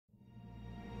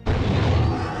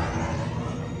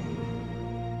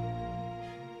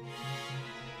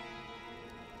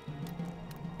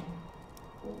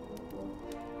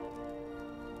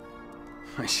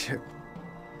My ship.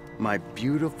 My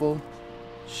beautiful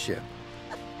ship.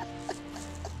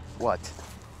 What?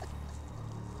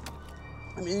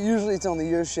 I mean, usually it's only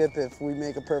your ship if we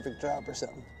make a perfect drop or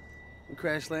something. We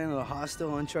crash land on a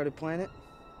hostile, uncharted planet?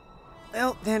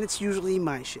 Well, then it's usually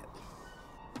my ship.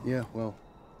 Yeah, well,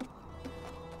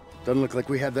 doesn't look like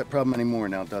we have that problem anymore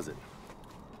now, does it?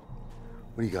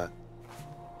 What do you got?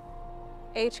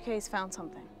 HK's found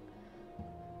something.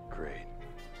 Great.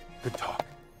 Good talk.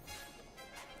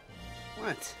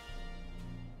 What?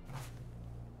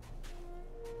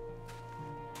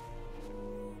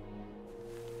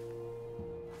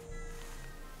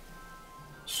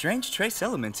 Strange trace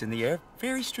elements in the air.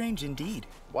 Very strange indeed.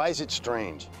 Why is it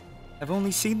strange? I've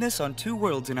only seen this on 2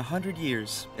 worlds in 100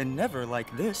 years, and never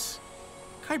like this.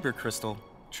 Kyber crystal.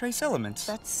 Trace elements.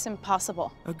 That's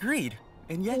impossible. Agreed.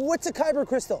 And yet... What's a kyber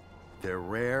crystal? They're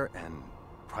rare and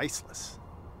priceless.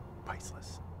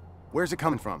 Priceless. Where's it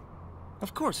coming from?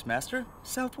 Of course, Master.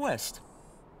 Southwest.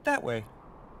 That way.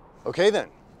 Okay then.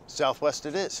 Southwest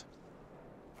it is.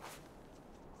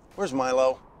 Where's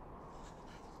Milo?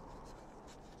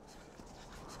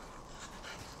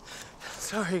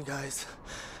 Sorry, guys.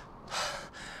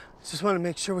 Just want to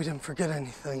make sure we didn't forget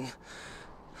anything.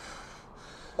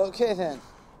 Okay, then.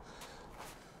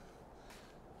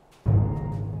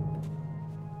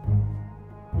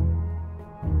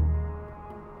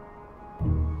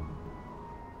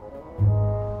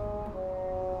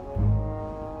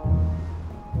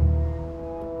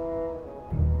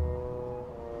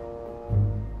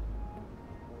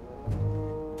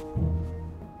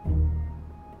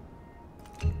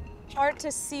 Hard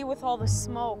to see with all the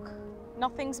smoke.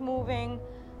 Nothing's moving,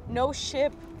 no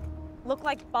ship. Look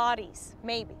like bodies,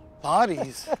 maybe.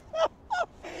 Bodies?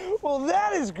 Well,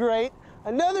 that is great.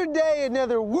 Another day,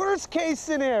 another worst-case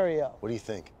scenario. What do you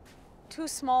think? Too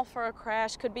small for a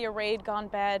crash, could be a raid gone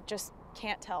bad, just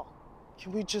can't tell.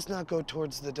 Can we just not go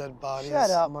towards the dead bodies? Shut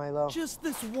up, Milo. Just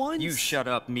this once? You shut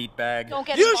up, meatbag. Don't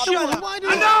get You involved. shut up! Why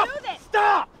do Enough!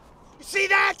 Stop! You see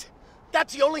that?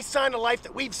 That's the only sign of life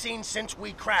that we've seen since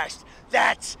we crashed.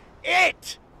 That's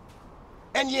it!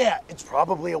 And yeah, it's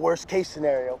probably a worst-case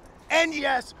scenario. And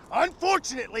yes,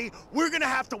 unfortunately, we're gonna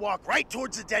have to walk right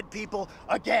towards the dead people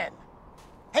again.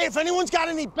 Hey, if anyone's got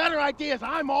any better ideas,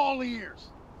 I'm all ears.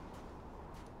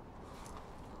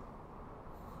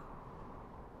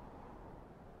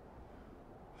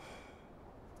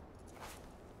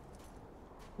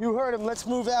 You heard him. Let's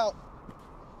move out.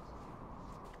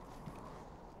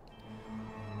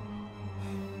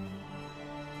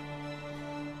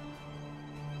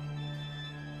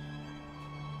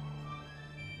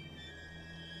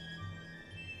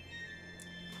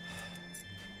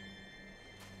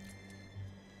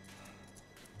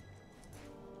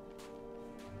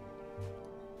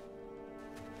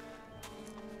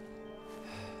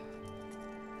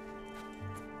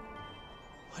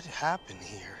 What happened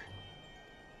here?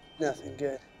 Nothing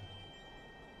good.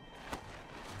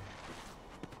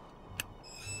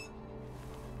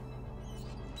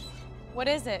 What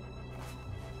is it?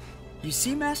 You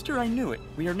see, Master, I knew it.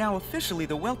 We are now officially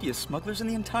the wealthiest smugglers in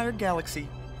the entire galaxy.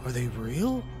 Are they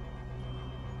real?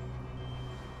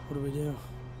 What do we do?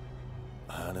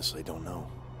 I honestly don't know.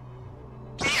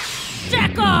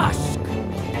 Jakosk!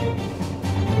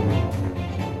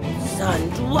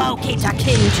 Sandwoki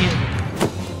Takinju!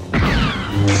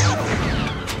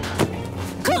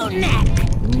 Kunek!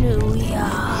 New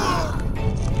York!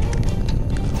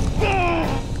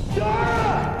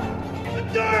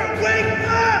 Adara, wake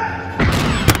up!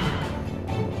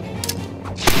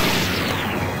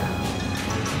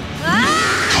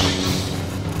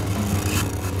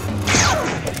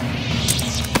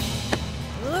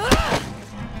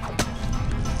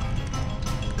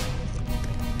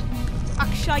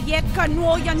 Akshayet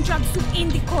Kanoyan Jagsu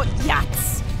Indicot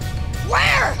Yats!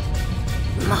 Where?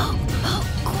 Mokwai!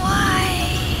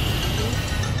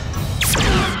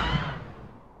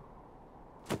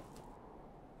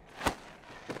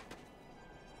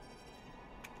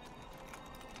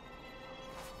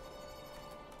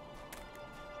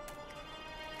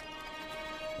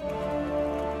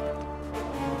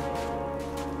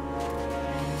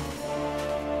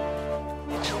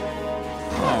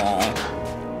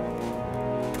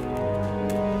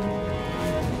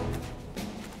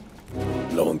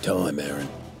 Long time, Aaron.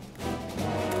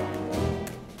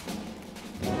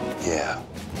 Yeah.